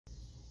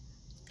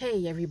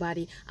Hey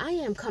everybody, I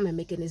am coming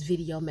making this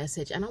video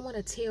message, and I want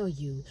to tell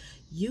you,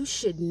 you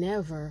should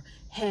never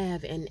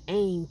have an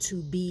aim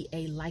to be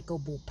a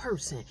likable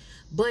person,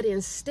 but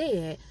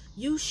instead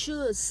you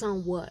should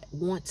somewhat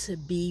want to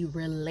be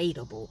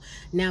relatable.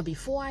 Now,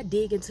 before I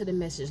dig into the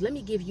message, let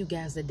me give you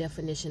guys the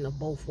definition of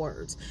both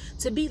words.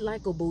 To be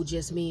likable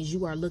just means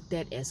you are looked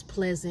at as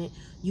pleasant,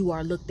 you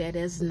are looked at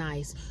as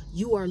nice,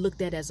 you are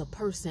looked at as a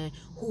person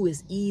who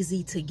is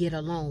easy to get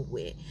along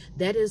with.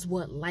 That is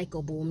what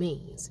likable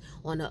means.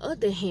 On the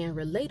other hand,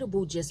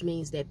 relatable just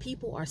means that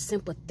people are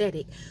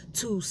sympathetic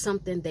to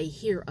something they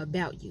hear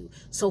about you.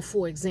 So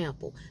for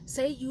example,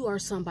 say you are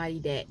somebody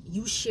that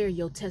you share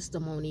your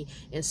testimony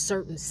in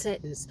certain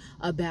settings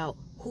about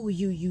who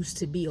you used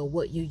to be or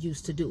what you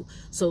used to do.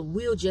 So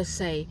we'll just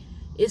say,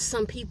 it's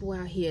some people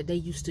out here, they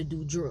used to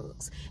do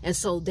drugs. And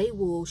so they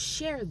will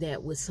share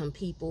that with some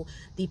people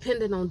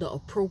depending on the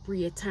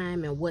appropriate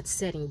time and what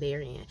setting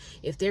they're in.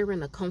 If they're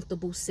in a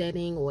comfortable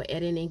setting or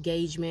at an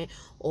engagement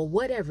or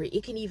whatever,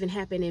 it can even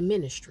happen in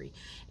ministry.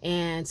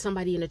 And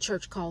somebody in the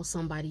church calls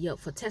somebody up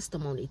for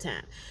testimony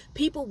time.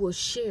 People will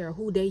share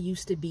who they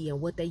used to be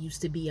and what they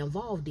used to be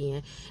involved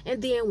in.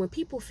 And then when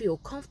people feel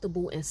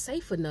comfortable and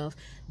safe enough,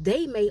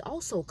 they may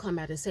also come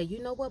out and say,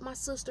 you know what, my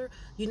sister,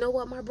 you know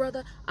what, my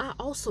brother, I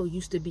also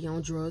used to be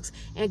on drugs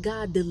and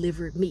God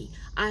delivered me.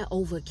 I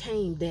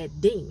overcame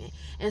that demon.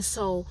 And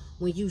so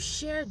when you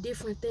share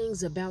different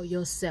things about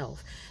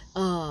yourself,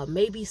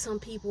 maybe some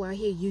people out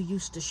here, you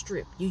used to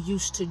strip, you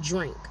used to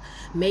drink,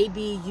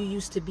 maybe you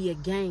used to be a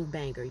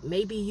gangbanger,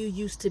 maybe you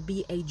used to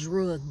be a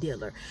drug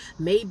dealer,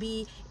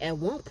 maybe at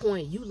one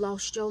point you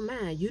lost your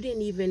mind, you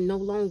didn't even no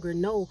longer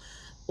know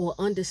or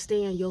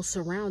understand your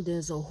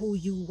surroundings or who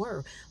you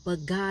were,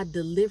 but God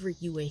delivered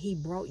you and he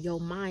brought your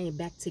mind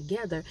back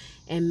together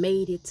and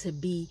made it to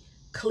be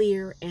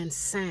clear and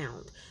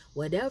sound.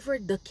 Whatever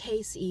the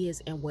case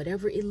is and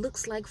whatever it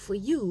looks like for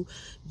you,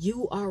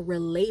 you are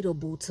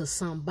relatable to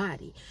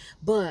somebody.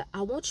 But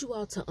I want you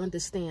all to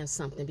understand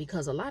something,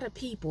 because a lot of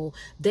people,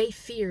 they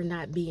fear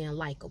not being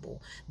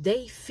likable.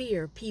 They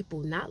fear people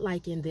not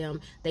liking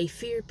them. They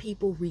fear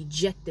people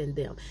rejecting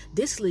them.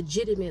 This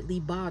legitimately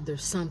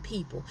bothers some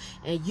people.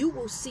 And you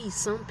will see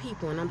some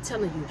people, and I'm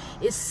telling you,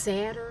 it's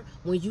sadder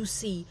when you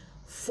see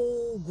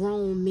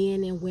full-grown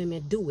men and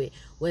women do it,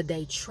 where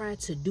they try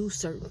to do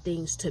certain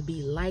things to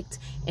be liked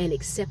and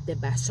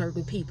accepted by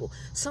certain people.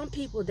 Some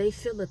people, they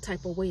feel a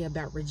type of way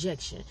about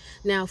rejection.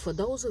 Now, for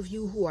those of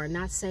you who are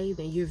not saved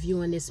and you're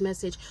viewing this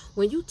message,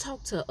 when you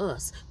talk to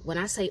us, when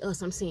I say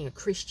us, I'm saying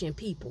Christian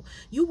people,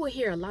 you will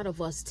hear a lot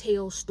of us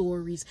tell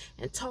stories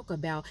and talk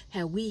about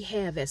how we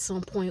have at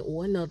some point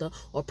or another,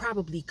 or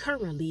probably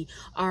currently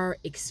are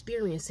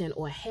experiencing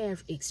or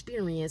have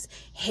experienced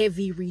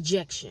heavy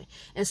rejection.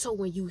 And so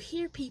when you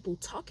hear people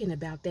talking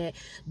about that,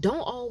 don't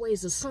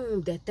always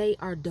assume that they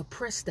are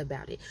depressed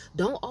about it.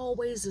 Don't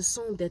always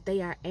assume that they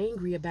are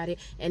angry about it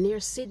and they're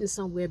sitting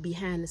somewhere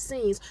behind the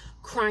scenes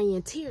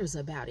crying tears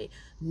about it.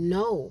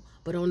 No.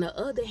 But on the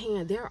other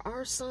hand, there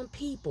are some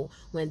people,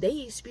 when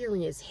they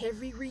experience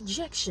heavy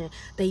rejection,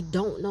 they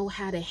don't know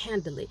how to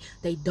handle it.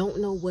 They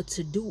don't know what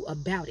to do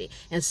about it.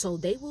 And so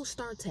they will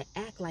start to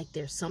act like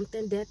they're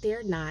something that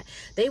they're not.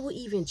 They will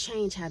even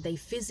change how they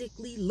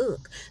physically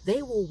look.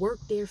 They will work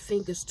their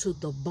fingers to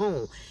the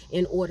bone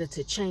in order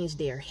to change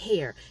their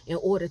hair, in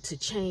order to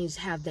change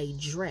how they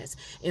dress,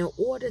 in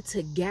order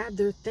to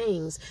gather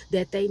things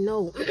that they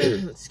know,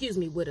 excuse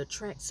me, would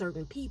attract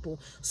certain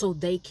people so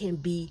they can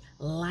be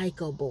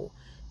likable.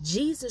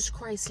 Jesus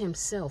Christ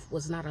himself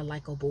was not a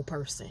likable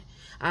person.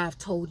 I've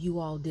told you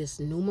all this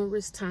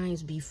numerous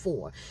times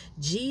before.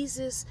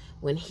 Jesus,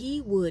 when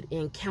he would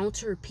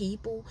encounter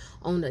people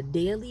on a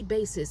daily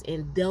basis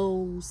in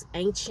those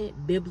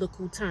ancient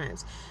biblical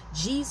times,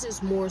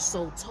 Jesus more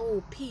so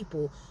told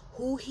people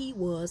who he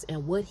was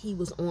and what he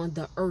was on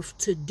the earth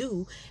to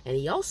do. And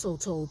he also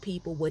told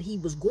people what he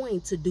was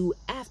going to do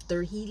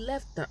after he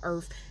left the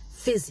earth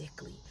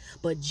physically.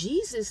 But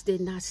Jesus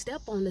did not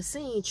step on the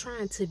scene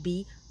trying to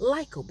be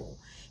likable.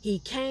 He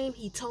came,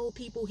 he told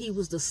people he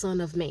was the Son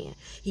of Man.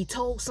 He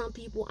told some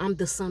people, I'm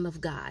the Son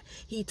of God.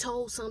 He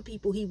told some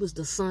people he was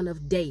the Son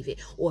of David.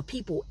 Or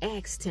people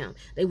asked him,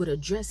 they would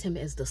address him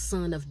as the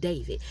Son of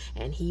David.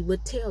 And he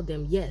would tell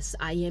them, yes,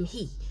 I am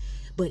he.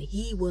 But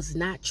he was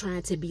not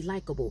trying to be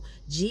likable.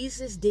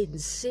 Jesus didn't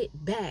sit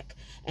back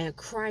and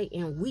cry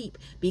and weep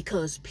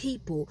because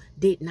people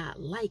did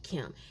not like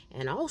him.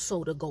 And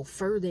also, to go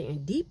further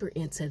and deeper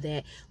into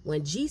that,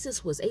 when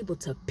Jesus was able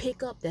to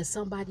pick up that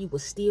somebody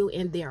was still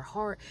in their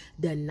heart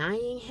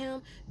denying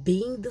him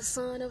being the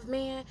Son of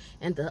Man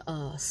and the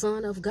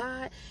Son of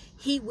God,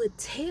 he would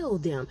tell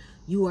them,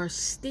 you are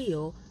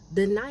still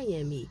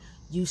denying me.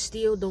 You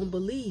still don't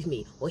believe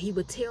me. Or he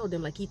would tell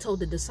them, like he told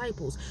the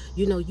disciples,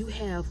 you know, you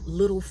have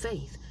little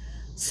faith.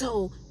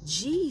 So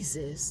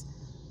Jesus,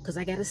 because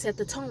I got to set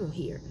the tone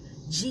here,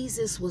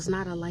 Jesus was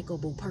not a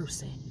likable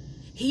person.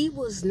 He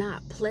was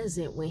not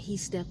pleasant when he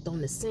stepped on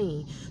the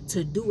scene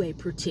to do a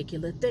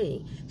particular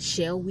thing.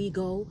 Shall we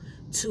go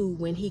to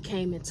when he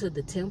came into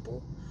the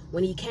temple?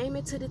 When he came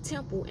into the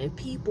temple and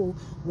people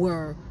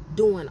were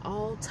doing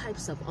all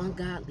types of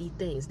ungodly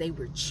things, they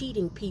were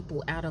cheating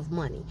people out of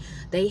money.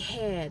 They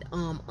had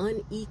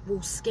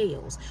unequal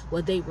scales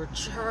where they were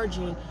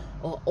charging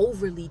or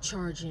overly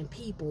charging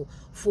people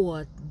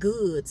for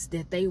goods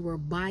that they were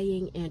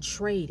buying and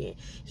trading.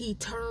 He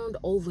turned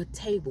over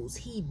tables.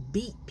 He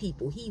beat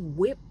people. He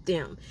whipped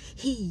them.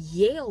 He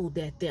yelled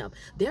at them.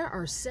 There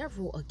are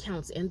several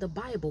accounts in the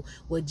Bible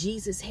where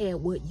Jesus had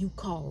what you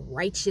call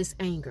righteous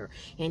anger,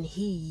 and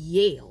he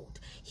yelled.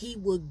 He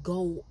would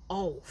go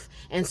off.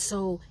 And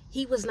so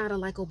he was not a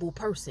likable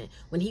person.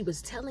 When he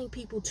was telling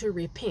people to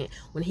repent,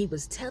 when he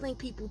was telling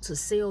people to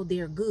sell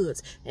their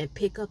goods and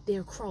pick up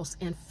their cross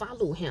and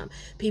follow him,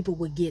 people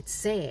would get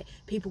sad.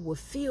 People would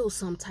feel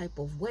some type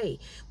of way.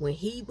 When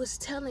he was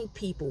telling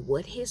people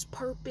what his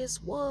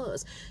purpose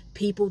was,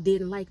 people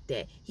didn't like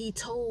that. He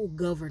told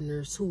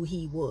governors who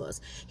he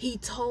was. He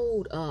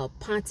told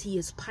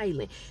Pontius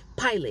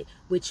Pilate,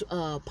 which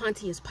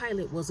Pontius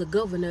Pilate was a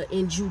governor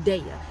in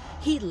Judea.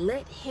 He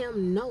let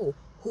him know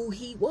who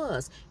he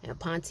was, and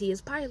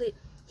Pontius Pilate,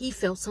 he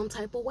felt some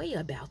type of way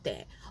about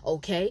that,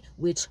 okay,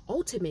 which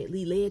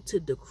ultimately led to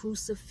the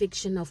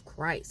crucifixion of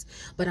Christ.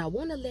 But I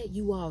want to let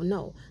you all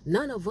know,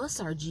 none of us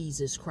are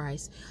Jesus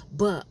Christ,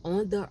 but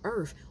on the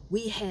earth,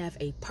 we have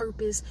a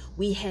purpose,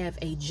 we have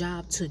a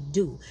job to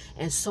do.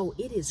 And so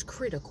it is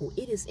critical,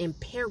 it is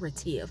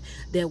imperative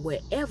that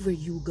wherever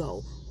you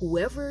go,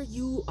 whoever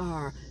you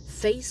are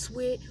faced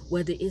with,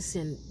 whether it's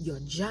in your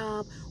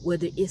job,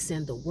 whether it's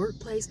in the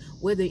workplace,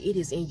 whether it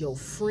is in your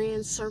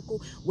friend circle,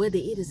 whether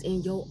it is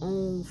in your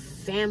own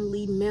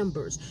family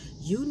members,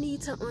 you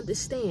need to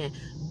understand,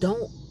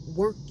 don't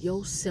work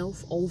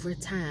yourself over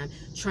time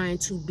trying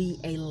to be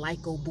a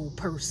likable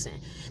person.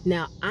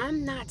 Now,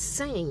 I'm not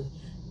saying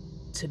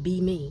to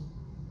be mean.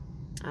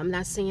 I'm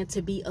not saying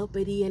to be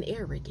uppity and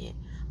arrogant.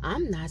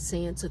 I'm not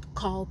saying to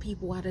call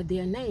people out of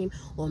their name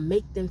or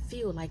make them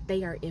feel like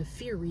they are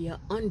inferior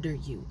under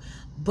you.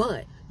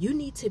 But you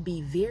need to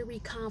be very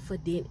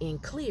confident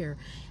and clear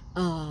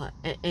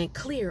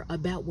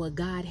about what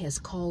God has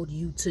called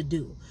you to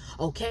do.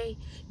 Okay?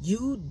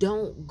 You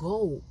don't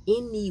go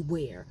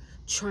anywhere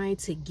trying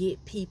to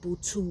get people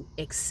to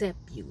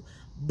accept you.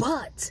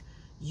 But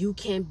you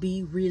can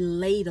be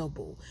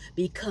relatable,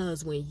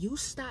 because when you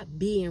stop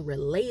being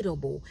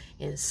relatable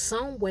in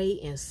some way,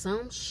 in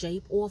some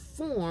shape or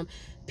form,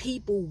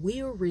 people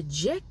will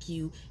reject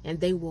you and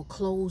they will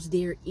close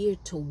their ear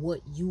to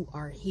what you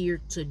are here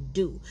to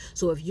do.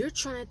 So if you're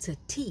trying to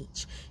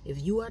teach,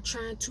 if you are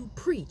trying to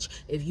preach,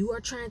 if you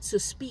are trying to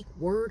speak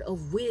word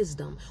of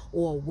wisdom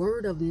or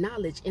word of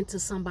knowledge into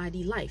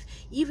somebody's life,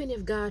 even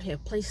if God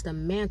had placed a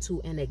mantle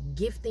and a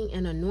gifting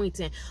and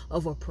anointing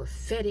of a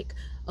prophetic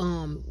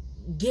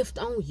gift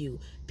on you,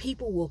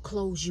 people will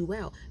close you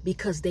out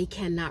because they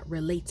cannot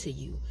relate to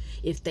you.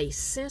 If they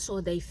sense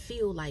or they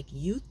feel like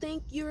you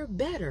think you're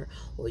better,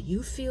 or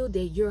you feel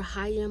that you're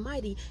high and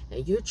mighty,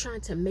 and you're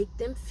trying to make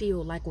them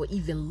feel like or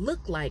even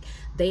look like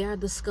they are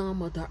the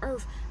scum of the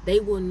earth, they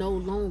will no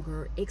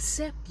longer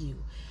accept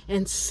you.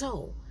 And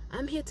so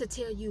I'm here to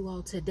tell you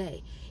all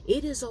today,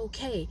 it is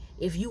okay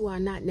if you are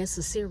not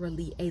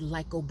necessarily a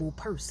likable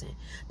person.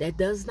 That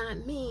does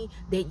not mean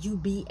that you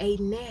be a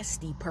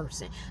nasty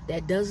person.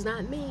 That does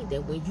not mean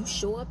that when you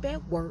show up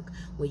at work,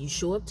 when you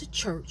show up to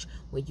church,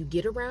 when you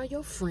get around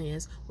your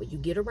friends, when you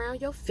get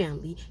around your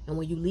family, and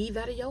when you leave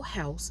out of your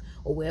house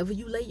or wherever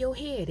you lay your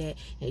head at,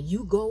 and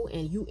you go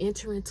and you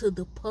enter into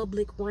the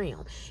public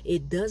realm,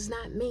 it does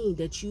not mean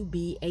that you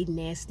be a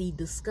nasty,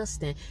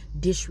 disgusting,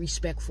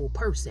 disrespectful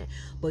person.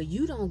 But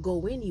you don't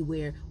go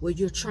anywhere where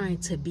you're trying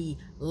to be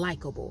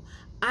likable.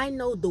 I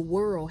know the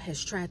world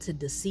has tried to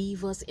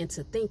deceive us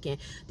into thinking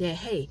that,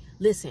 hey,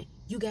 listen,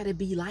 you got to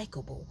be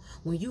likable.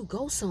 When you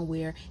go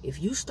somewhere,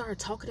 if you start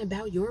talking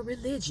about your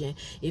religion,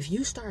 if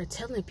you start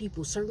telling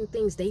people certain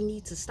things they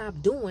need to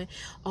stop doing,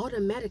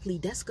 automatically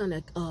that's going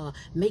to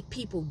make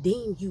people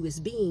deem you as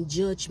being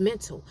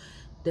judgmental.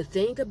 The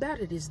thing about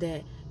it is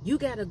that you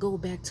got to go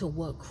back to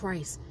what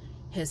Christ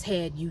has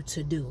had you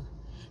to do.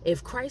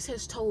 If Christ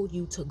has told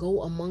you to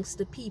go amongst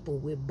the people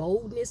with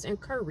boldness and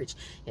courage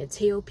and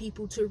tell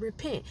people to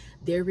repent,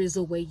 there is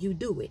a way you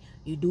do it.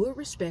 You do it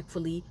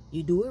respectfully,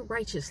 you do it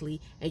righteously,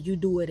 and you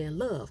do it in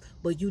love,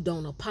 but you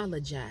don't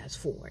apologize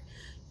for it.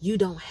 You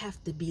don't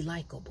have to be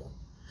likable.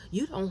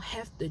 You don't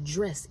have to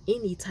dress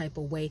any type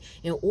of way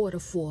in order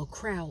for a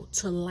crowd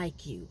to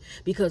like you.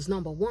 Because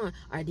number one,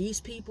 are these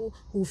people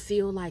who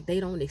feel like they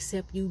don't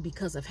accept you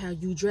because of how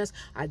you dress,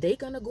 are they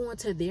going to go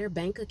into their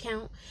bank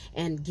account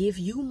and give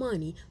you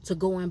money to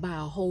go and buy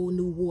a whole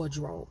new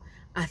wardrobe?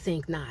 I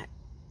think not.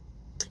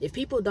 If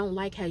people don't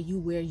like how you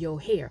wear your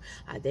hair,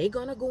 are they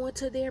going to go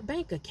into their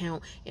bank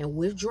account and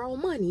withdraw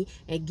money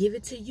and give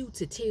it to you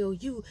to tell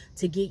you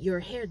to get your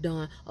hair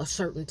done a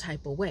certain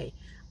type of way?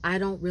 I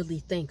don't really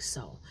think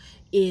so.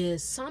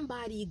 Is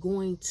somebody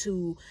going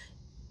to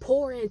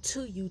pour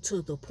into you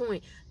to the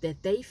point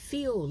that they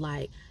feel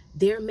like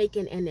they're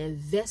making an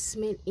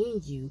investment in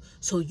you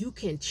so you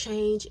can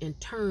change and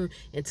turn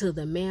into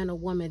the man or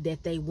woman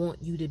that they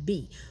want you to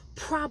be?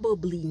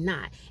 Probably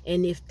not.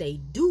 And if they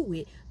do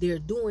it, they're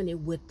doing it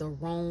with the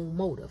wrong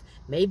motive.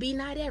 Maybe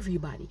not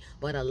everybody,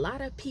 but a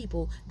lot of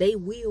people, they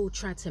will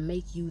try to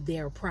make you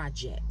their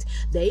project.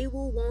 They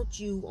will want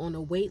you on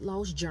a weight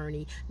loss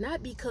journey,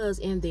 not because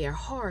in their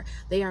heart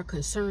they are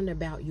concerned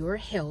about your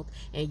health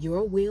and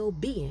your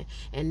well-being,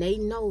 and they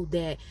know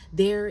that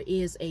there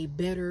is a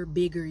better,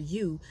 bigger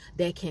you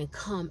that can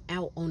come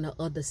out on the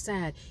other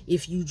side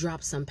if you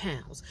drop some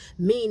pounds,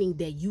 meaning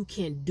that you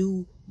can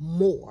do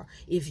more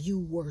if you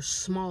were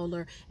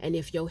smaller and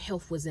if your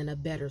health was in a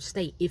better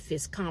state, if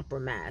it's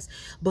compromised.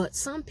 But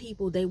some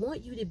people, they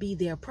want you to be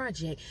their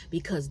project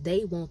because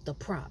they want the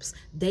props,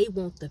 they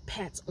want the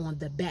pats on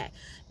the back.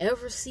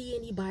 Ever see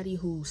anybody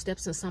who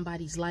steps in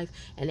somebody's life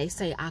and they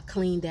say, I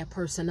cleaned that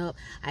person up,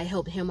 I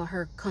helped him or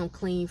her come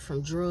clean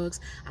from drugs,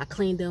 I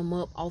cleaned them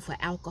up off of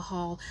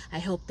alcohol, I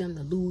helped them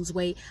to lose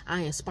weight,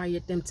 I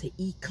inspired them to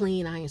eat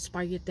clean, I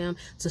inspired them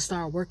to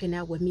start working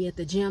out with me at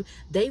the gym?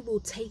 They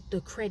will take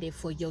the credit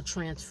for your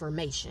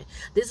transformation.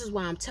 This is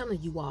why I'm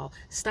telling you all,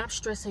 stop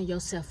stressing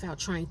yourself out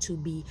trying to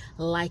be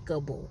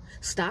likable.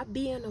 Stop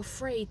being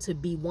afraid to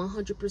be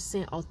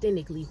 100%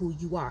 authentically who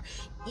you are,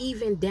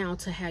 even down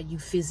to how you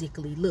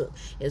physically look.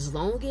 As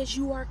long as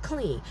you are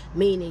clean,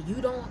 meaning you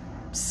don't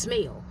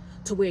smell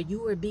to where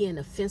you are being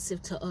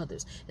offensive to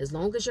others. As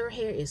long as your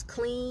hair is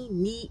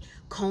clean, neat,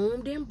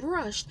 combed and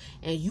brushed,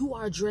 and you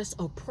are dressed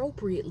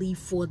appropriately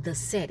for the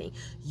setting.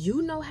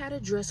 You know how to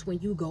dress when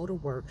you go to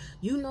work.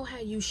 You know how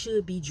you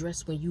should be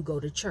dressed when you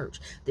go to church.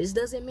 This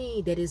doesn't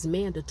mean that it's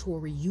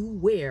mandatory you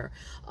wear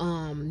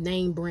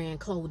name brand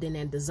clothing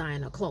and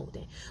designer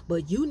clothing.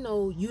 But you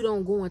know you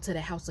don't go into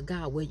the house of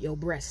God with your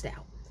breast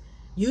out.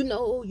 You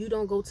know you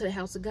don't go to the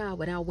house of God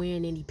without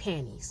wearing any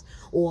panties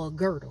or a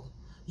girdle.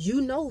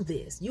 You know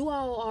this. You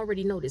all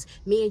already know this.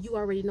 Me and you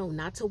already know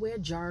not to wear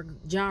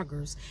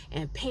joggers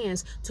and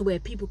pants to where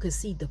people can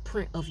see the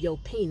print of your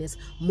penis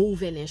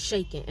moving and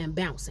shaking and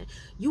bouncing.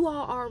 You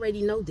all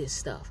already know this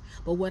stuff.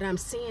 But what I'm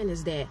saying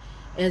is that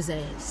as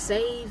a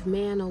saved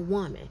man or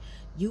woman,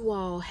 you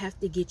all have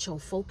to get your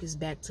focus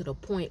back to the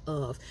point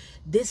of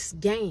this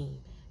game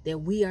that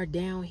we are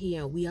down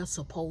here and we are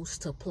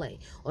supposed to play.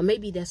 Or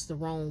maybe that's the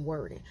wrong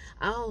wording.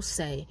 I'll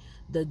say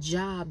the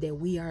job that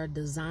we are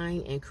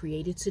designed and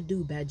created to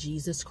do by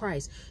Jesus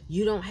Christ.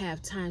 You don't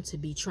have time to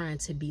be trying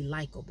to be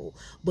likable,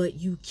 but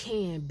you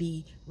can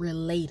be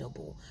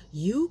relatable.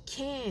 You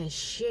can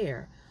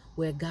share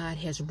where God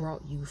has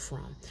brought you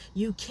from.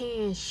 You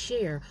can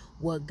share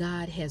what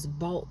God has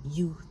brought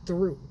you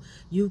through.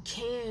 You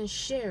can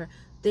share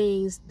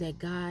things that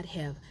God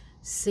have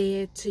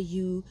said to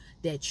you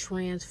that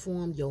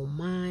transform your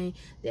mind,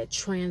 that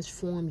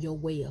transform your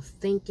way of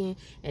thinking,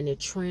 and that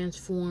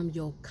transform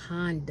your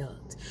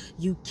conduct.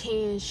 You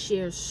can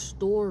share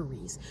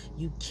stories.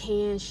 You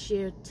can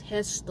share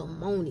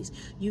testimonies.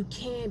 You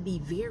can be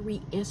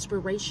very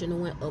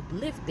inspirational and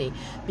uplifting,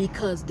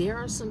 because there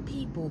are some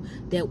people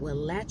that will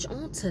latch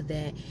onto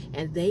that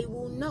and they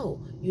will know,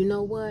 you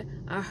know what?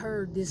 I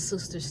heard this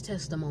sister's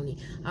testimony.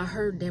 I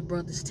heard that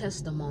brother's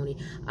testimony.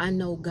 I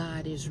know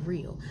God is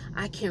real.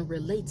 I can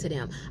relate to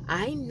them.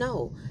 I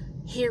know,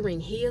 hearing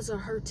his or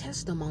her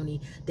testimony,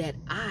 that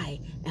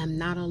I am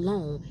not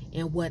alone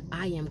in what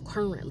I am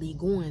currently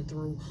going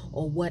through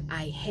or what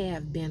I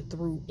have been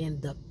through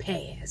in the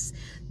past.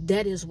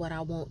 That is what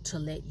I want to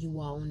let you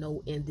all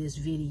know in this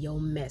video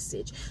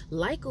message.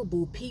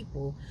 Likable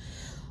people,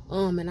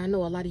 and I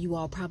know a lot of you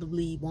all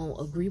probably won't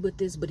agree with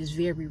this, but it's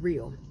very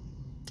real.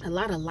 A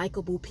lot of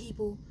likable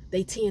people,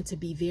 they tend to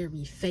be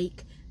very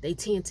fake. They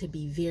tend to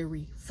be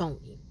very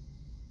phony.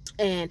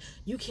 And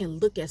you can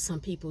look at some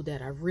people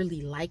that are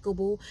really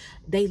likable.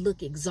 They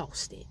look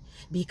exhausted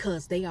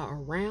because they are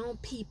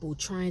around people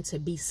trying to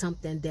be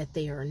something that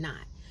they are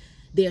not.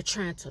 They're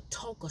trying to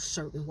talk a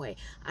certain way.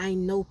 I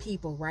know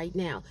people right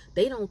now,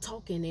 they don't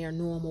talk in their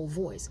normal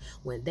voice.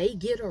 When they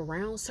get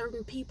around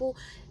certain people,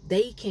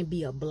 they can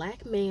be a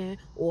black man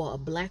or a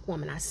black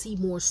woman. I see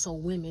more so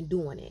women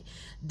doing it,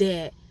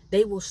 that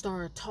they will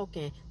start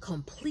talking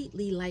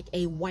completely like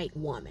a white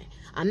woman.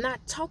 I'm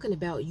not talking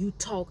about you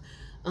talk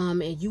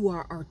and you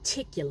are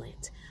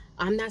articulate.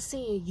 I'm not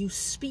saying you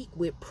speak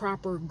with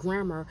proper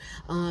grammar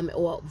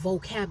or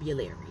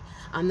vocabulary.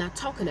 I'm not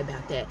talking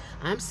about that.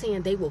 I'm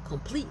saying they will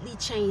completely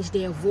change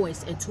their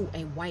voice into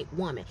a white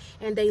woman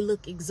and they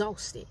look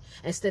exhausted.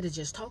 Instead of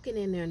just talking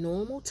in their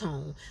normal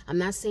tone, I'm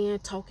not saying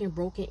talking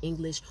broken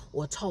English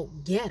or talk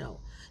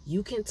ghetto.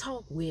 You can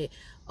talk with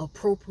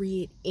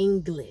appropriate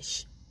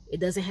English. It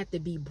doesn't have to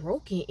be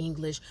broken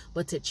English,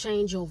 but to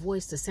change your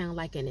voice to sound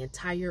like an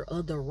entire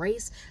other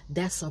race,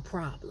 that's a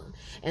problem.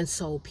 And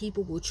so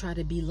people will try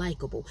to be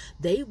likable.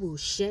 They will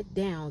shut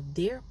down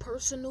their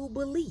personal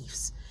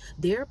beliefs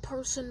their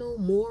personal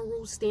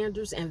moral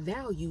standards and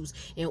values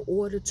in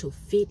order to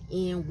fit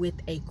in with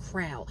a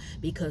crowd,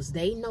 because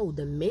they know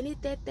the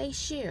minute that they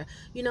share,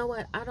 you know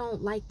what, I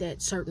don't like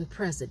that certain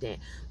president.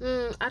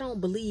 I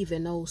don't believe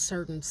in those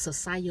certain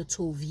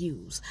societal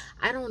views.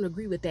 I don't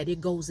agree with that.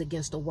 It goes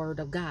against the word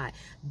of God.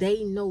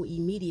 They know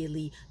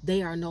immediately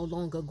they are no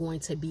longer going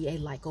to be a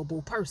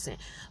likable person.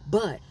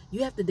 But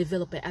you have to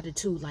develop an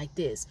attitude like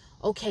this.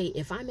 Okay,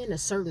 if I'm in a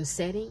certain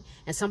setting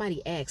and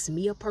somebody asks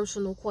me a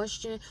personal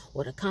question,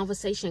 or the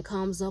conversation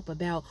comes up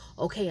about,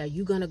 okay, are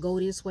you going to go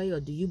this way, or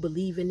do you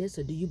believe in this,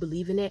 or do you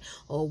believe in that,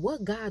 or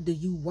what God do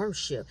you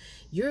worship?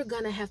 You're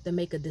going to have to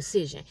make a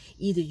decision.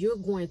 Either you're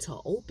going to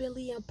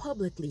openly and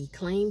publicly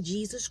claim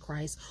Jesus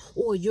Christ,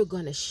 or you're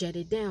going to shut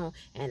it down,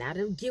 and out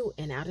of guilt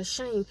and out of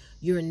shame,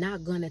 you're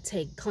not going to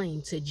take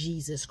claim to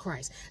Jesus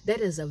Christ. That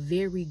is a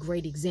very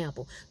great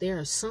example. There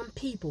are some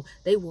people,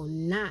 they will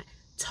not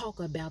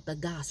talk about the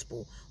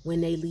gospel when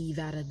they leave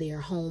out of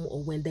their home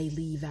or when they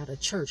leave out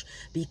of church,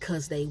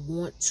 because they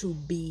want to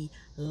be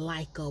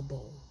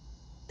likable.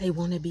 They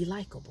want to be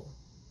likable.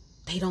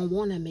 They don't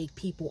want to make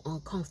people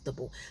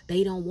uncomfortable.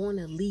 They don't want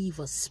to leave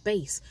a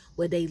space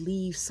where they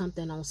leave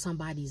something on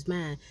somebody's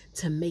mind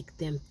to make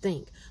them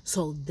think,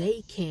 so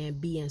they can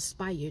be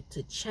inspired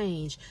to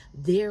change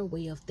their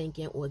way of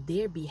thinking or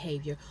their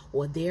behavior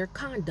or their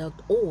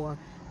conduct or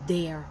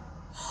their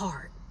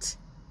heart.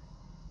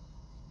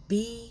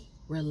 Be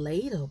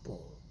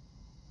relatable,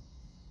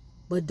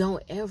 but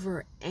don't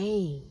ever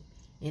aim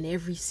in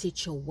every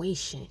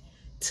situation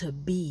to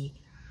be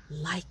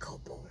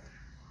likable.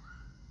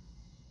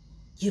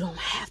 You don't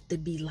have to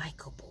be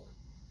likable.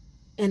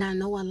 And I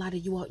know a lot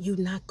of you are, you're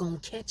not going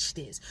to catch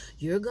this.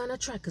 You're going to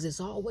try, because there's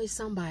always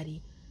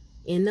somebody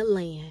in the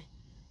land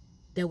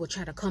that will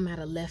try to come out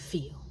of left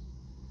field.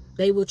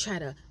 They will try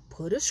to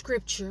put a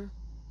scripture,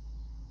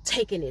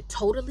 taking it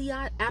totally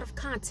out of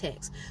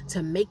context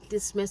to make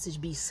this message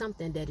be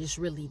something that is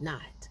really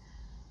not.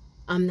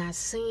 I'm not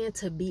saying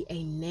to be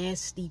a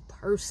nasty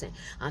person.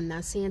 I'm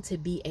not saying to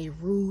be a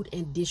rude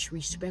and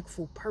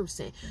disrespectful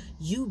person.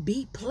 You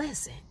be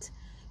pleasant.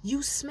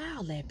 You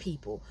smile at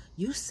people.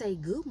 You say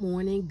good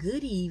morning,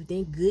 good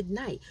evening, good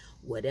night.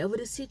 Whatever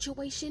the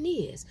situation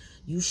is,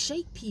 you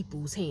shake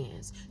people's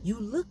hands. You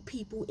look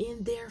people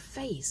in their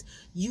face.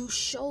 You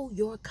show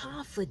your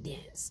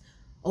confidence,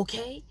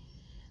 okay?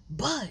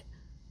 But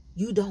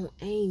you don't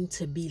aim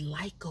to be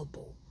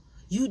likable.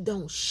 You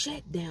don't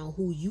shut down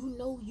who you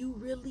know you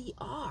really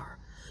are.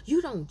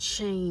 You don't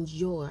change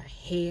your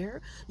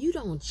hair. You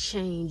don't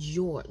change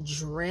your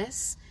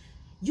dress.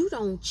 You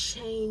don't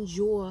change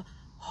your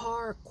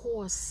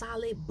hardcore,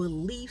 solid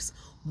beliefs,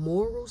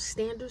 moral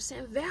standards,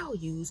 and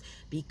values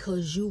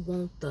because you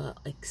want the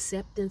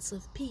acceptance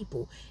of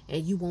people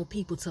and you want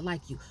people to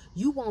like you.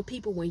 You want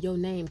people, when your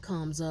name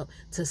comes up,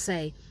 to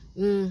say,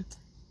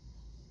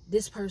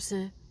 this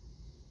person,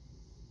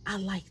 I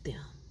like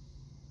them.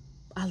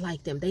 I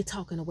like them. They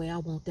talking the way I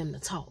want them to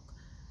talk.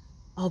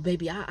 Oh,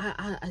 baby,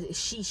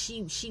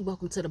 she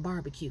welcome to the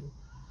barbecue.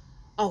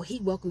 Oh, he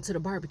welcome to the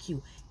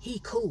barbecue. He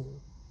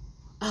cool.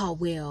 Oh,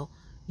 well,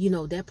 you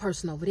know, that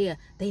person over there,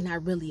 they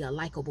not really a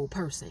likable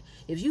person.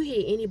 If you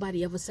hear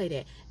anybody ever say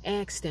that,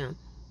 ask them,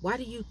 why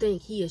do you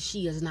think he or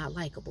she is not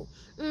likable?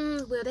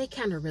 Well, they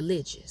kind of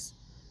religious.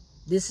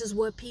 This is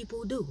what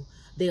people do.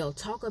 They'll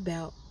talk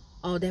about,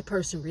 oh, that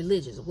person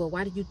religious. Well,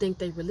 why do you think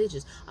they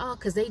religious? Oh,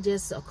 because they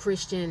just a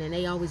Christian and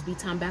they always be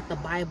talking about the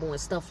Bible and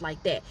stuff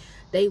like that.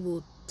 They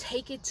will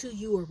take it to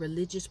you a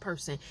religious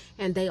person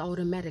and they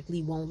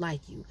automatically won't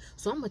like you.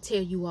 So I'm going to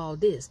tell you all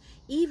this.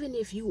 Even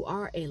if you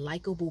are a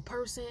likable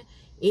person,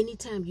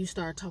 anytime you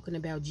start talking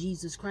about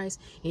Jesus Christ,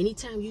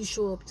 anytime you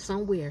show up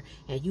somewhere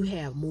and you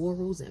have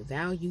morals and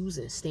values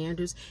and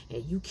standards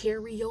and you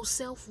carry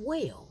yourself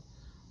well,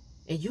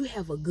 and you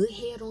have a good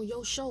head on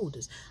your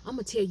shoulders, I'm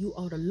going to tell you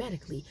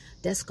automatically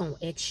that's going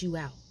to X you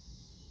out.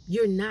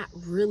 You're not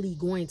really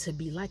going to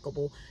be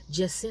likable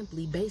just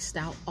simply based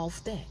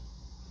off that.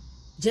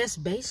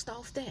 Just based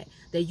off that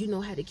you know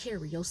how to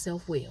carry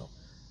yourself well.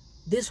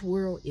 This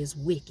world is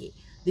wicked.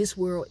 This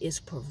world is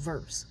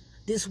perverse.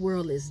 This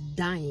world is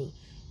dying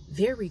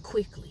very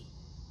quickly.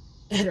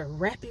 At a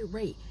rapid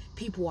rate,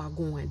 people are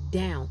going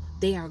down.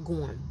 They are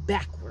going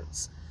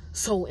backwards.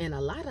 So in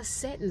a lot of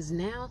settings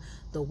now,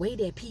 the way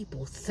that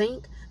people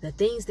think, the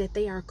things that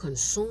they are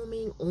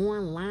consuming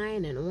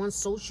online and on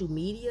social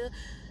media,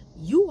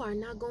 you are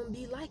not going to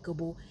be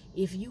likable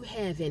if you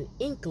have an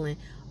inkling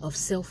of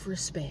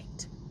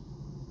self-respect.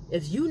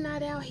 If you're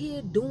not out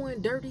here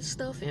doing dirty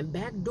stuff and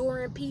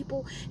backdooring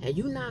people, and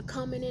you're not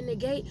coming in the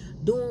gate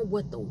doing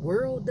what the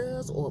world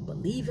does or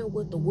believing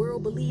what the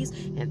world believes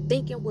and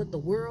thinking what the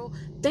world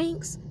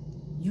thinks,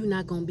 you're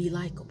not going to be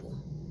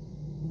likable.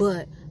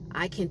 But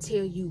I can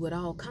tell you with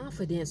all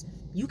confidence,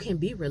 you can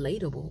be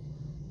relatable.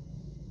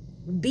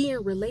 Being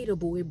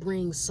relatable, it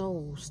brings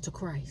souls to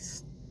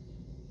Christ.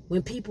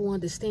 When people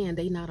understand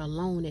they're not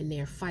alone in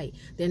their fight,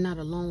 they're not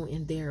alone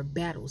in their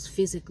battles,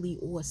 physically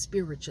or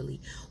spiritually.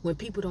 When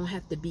people don't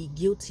have to be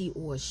guilty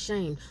or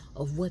ashamed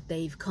of what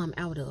they've come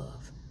out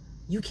of,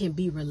 you can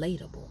be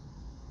relatable.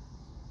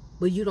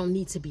 But you don't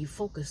need to be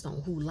focused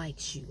on who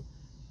likes you.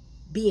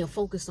 Being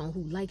focused on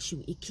who likes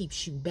you, it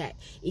keeps you back.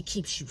 It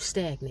keeps you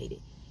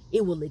stagnated.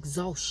 It will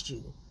exhaust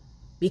you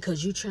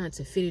because you're trying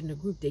to fit in a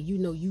group that you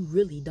know you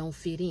really don't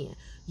fit in.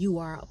 You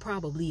are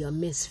probably a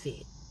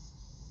misfit.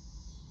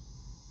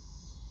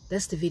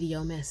 That's the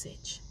video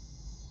message.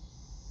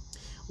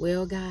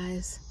 Well,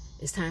 guys,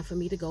 it's time for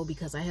me to go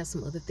because I have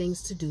some other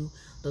things to do.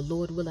 The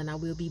Lord willing, I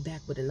will be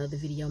back with another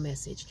video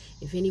message.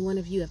 If any one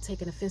of you have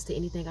taken offense to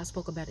anything I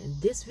spoke about in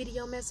this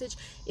video message,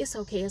 it's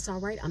okay. It's all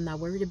right. I'm not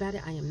worried about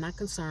it. I am not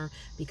concerned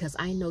because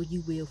I know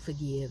you will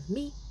forgive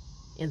me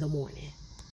in the morning.